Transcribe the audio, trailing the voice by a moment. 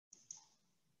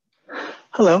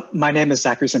Hello, my name is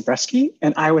Zachary Zambreski,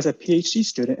 and I was a PhD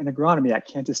student in agronomy at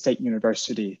Kansas State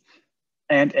University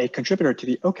and a contributor to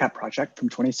the OWCAP project from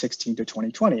 2016 to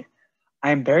 2020.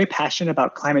 I am very passionate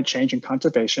about climate change and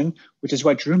conservation, which is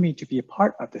what drew me to be a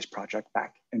part of this project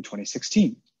back in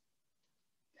 2016.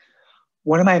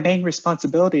 One of my main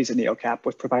responsibilities in the OWCAP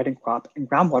was providing crop and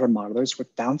groundwater modelers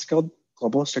with downscaled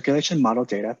global circulation model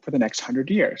data for the next 100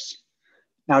 years.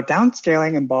 Now,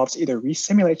 downscaling involves either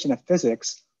resimulation of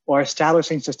physics or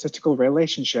establishing statistical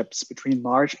relationships between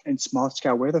large and small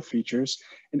scale weather features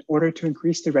in order to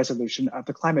increase the resolution of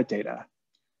the climate data.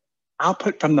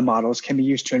 Output from the models can be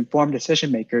used to inform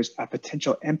decision makers of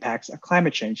potential impacts of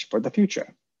climate change for the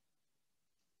future.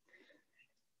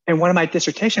 In one of my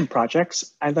dissertation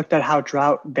projects, I looked at how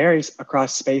drought varies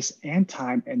across space and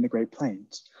time in the Great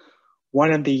Plains.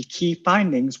 One of the key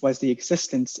findings was the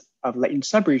existence of latent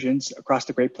subregions across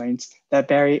the Great Plains that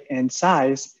vary in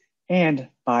size and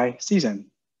by season.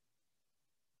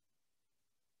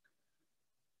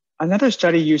 Another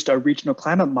study used a regional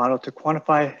climate model to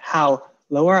quantify how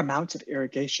lower amounts of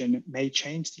irrigation may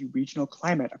change the regional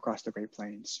climate across the Great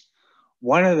Plains.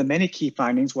 One of the many key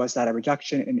findings was that a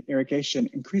reduction in irrigation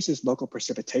increases local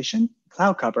precipitation,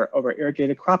 cloud cover over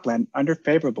irrigated cropland under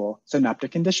favorable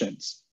synoptic conditions.